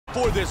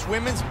For this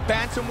women's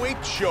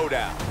bantamweight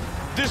showdown.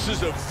 This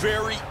is a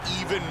very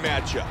even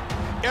matchup.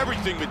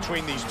 Everything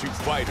between these two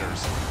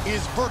fighters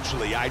is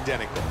virtually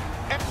identical.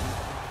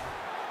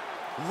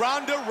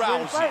 Ronda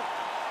Rousey,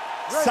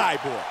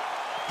 Cyborg.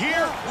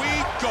 Here we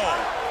go.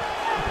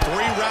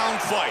 3-round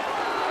fight.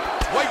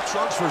 White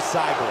trunks for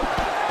Cyborg,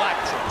 black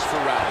trunks for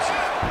Rousey.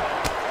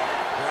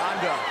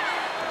 Ronda,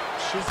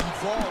 she's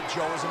evolved,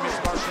 Joe, as a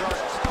mixed martial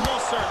artist.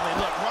 Most certainly.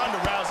 Look, Ronda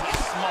Rousey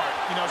is smart.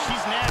 You know,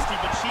 she's nasty,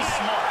 but she's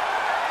smart.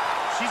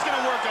 She's going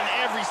to work on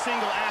every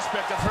single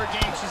aspect of her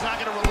game. She's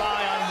not going to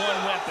rely on one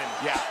weapon.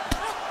 Yeah.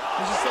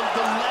 It's just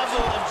the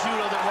level of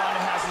judo that Ronda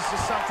has is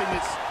just something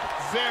that's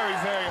very,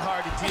 very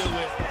hard to deal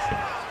with.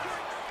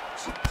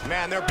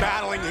 Man, they're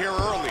battling here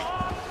early.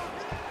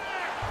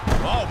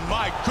 Oh,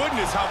 my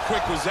goodness, how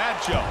quick was that,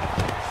 Joe?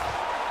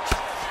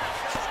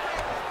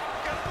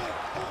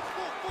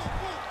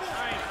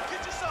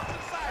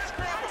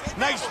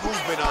 Nice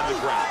movement on the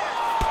ground.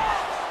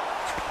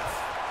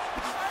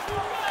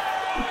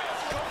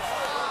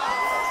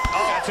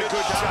 That's a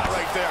good shot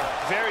right there.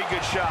 Very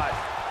good shot.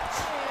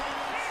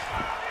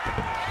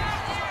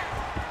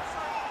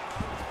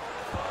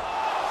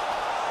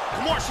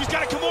 Kimura, she's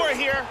got a Kimura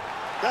here.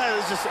 That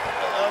is just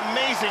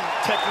amazing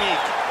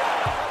technique.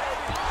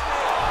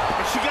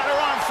 And she got her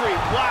arm free.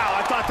 Wow,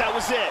 I thought that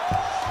was it.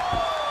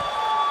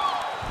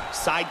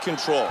 Side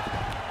control.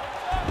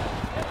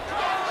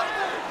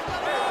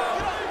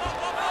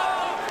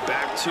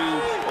 Back to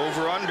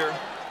over-under.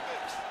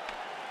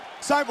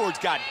 Cyborg's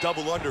got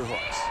double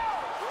underhooks.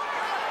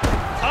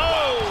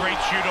 Oh! Great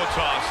judo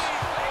toss.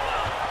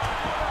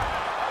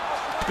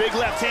 Big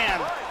left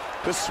hand.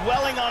 The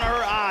swelling on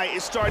her eye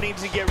is starting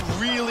to get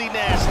really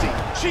nasty.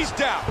 She's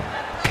down.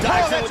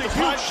 Dives Oh, that's a huge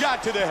punch.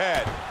 shot to the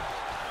head.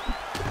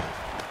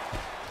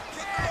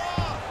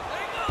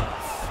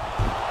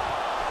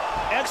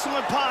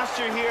 Excellent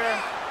posture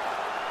here.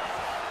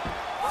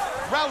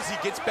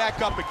 Rousey gets back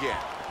up again.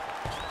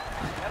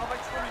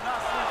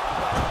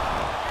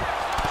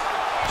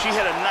 She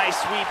had a nice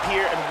sweep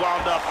here and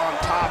wound up on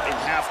top in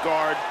half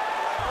guard.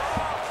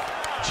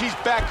 She's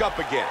back up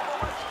again.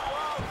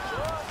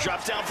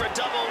 Drops down for a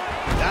double.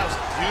 That was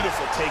a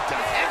beautiful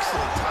takedown.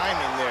 Excellent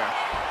timing there.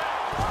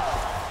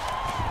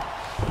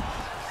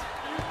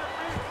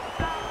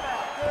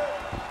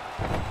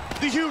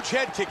 The huge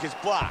head kick is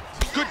blocked.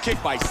 Good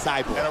kick by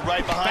Cyborg. And a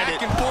right behind it.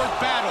 Back and forth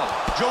battle.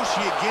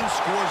 Joshi again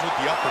scores with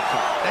the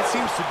uppercut. That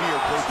seems to be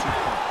her go-to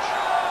punch.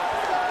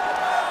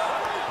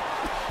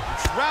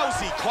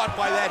 Rousey caught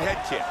by that head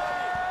kick.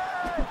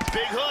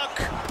 Big hook.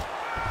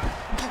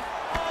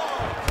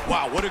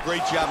 Wow, what a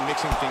great job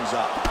mixing things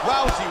up.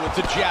 Rousey with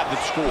the jab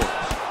that scores.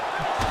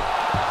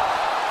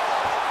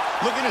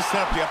 Looking to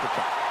set up the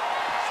uppercut.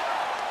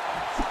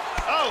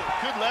 Oh,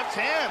 good left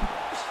hand.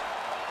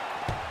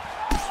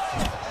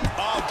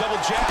 Oh, double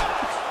jab.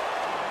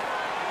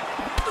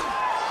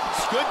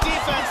 Good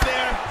defense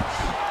there.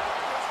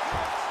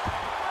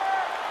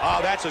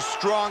 Oh, that's a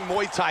strong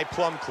Muay Thai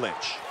plum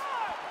clinch.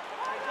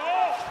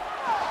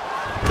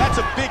 That's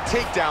a big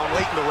takedown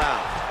late in the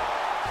round.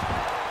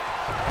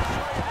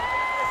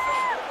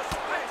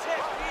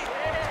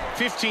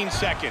 15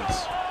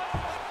 seconds.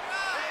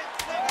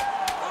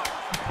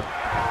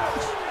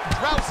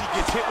 Rousey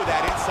gets hit with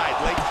that inside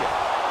leg kick.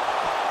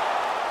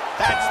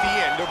 That's the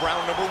end of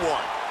round number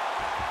 1.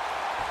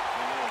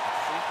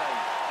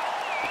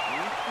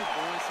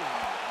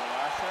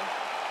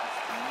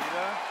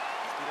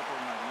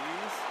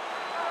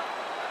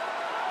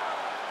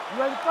 You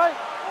ready to fight?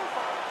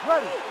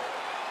 Ready.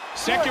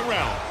 Second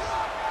round.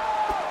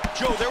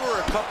 Joe, there were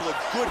a couple of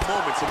good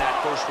moments in that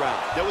first round.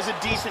 That was a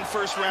decent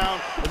first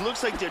round. It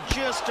looks like they're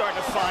just starting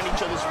to find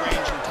each other's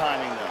range and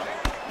timing, though.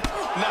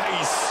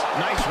 Nice.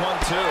 Nice one,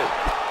 too.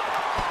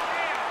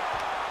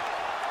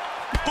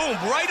 Boom,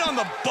 right on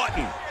the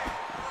button.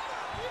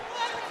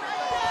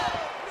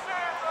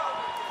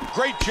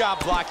 Great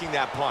job blocking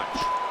that punch.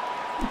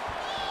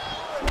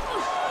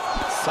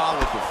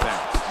 Solid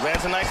defense.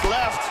 Lands a nice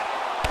left.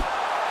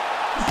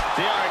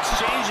 They are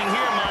exchanging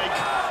here, Mike.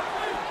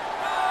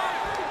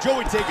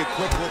 Joey, take a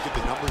quick look at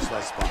the numbers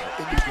thus far,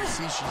 and you can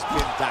see she's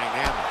been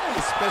dynamic,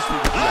 especially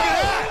with Look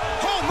at that!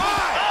 Oh,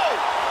 my! Oh!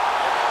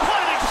 What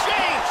an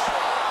exchange!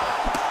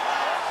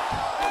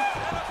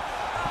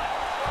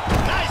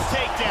 Nice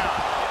takedown.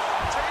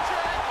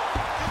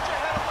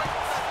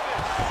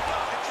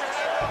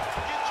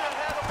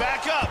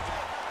 Back up.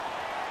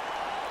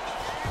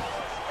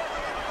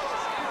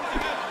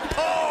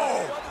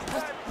 Oh!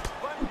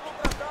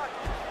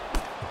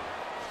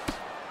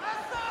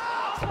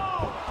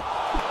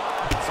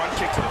 Front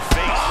kick to the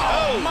face.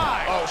 Oh,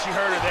 my! Oh, she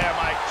hurt her there,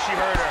 Mike. She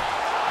hurt her.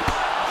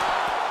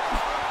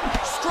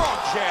 Strong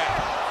jab.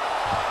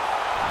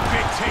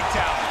 Big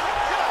takedown.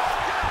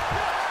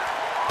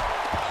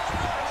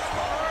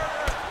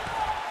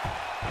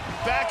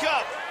 Back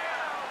up.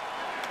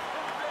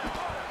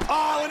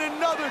 Oh, and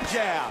another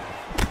jab.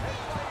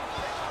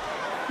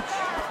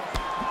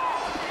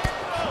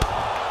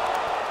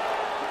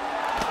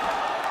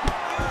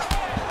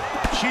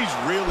 She's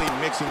really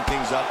mixing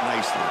things up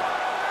nicely.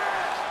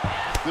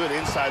 Good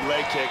inside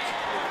leg kick.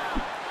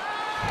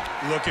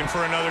 Looking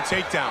for another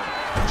takedown.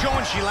 Joe,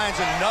 she lands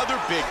another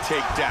big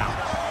takedown.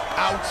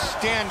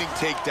 Outstanding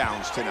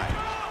takedowns tonight.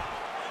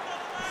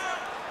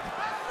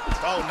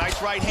 Oh,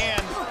 nice right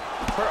hand.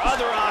 Her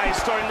other eye is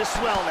starting to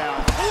swell now.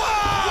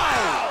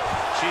 Wow!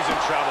 She's in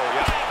trouble,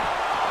 yeah.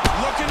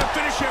 Looking to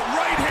finish it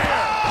right here.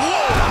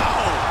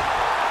 Wow!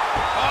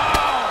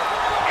 Oh!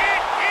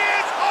 It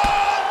is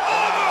all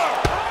over!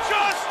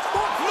 Just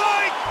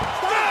like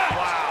that!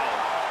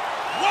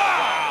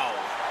 Wow.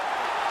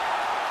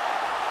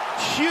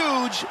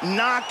 Huge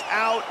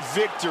knockout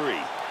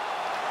victory.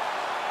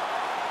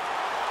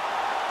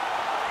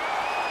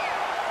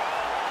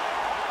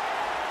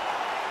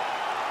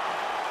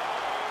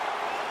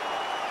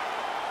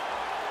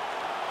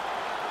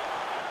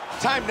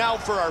 Time now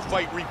for our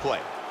fight replay.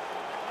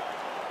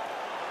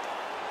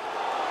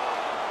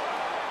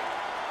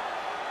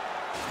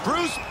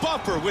 Bruce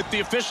Buffer with the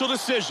official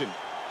decision.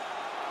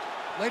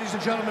 Ladies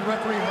and gentlemen,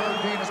 referee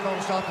Herb Dean has called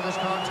a stop to this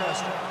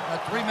contest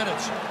at 3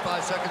 minutes,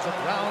 5 seconds of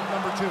round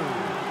number 2.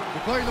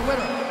 Declaring the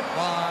winner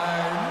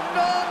by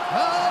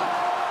knockout.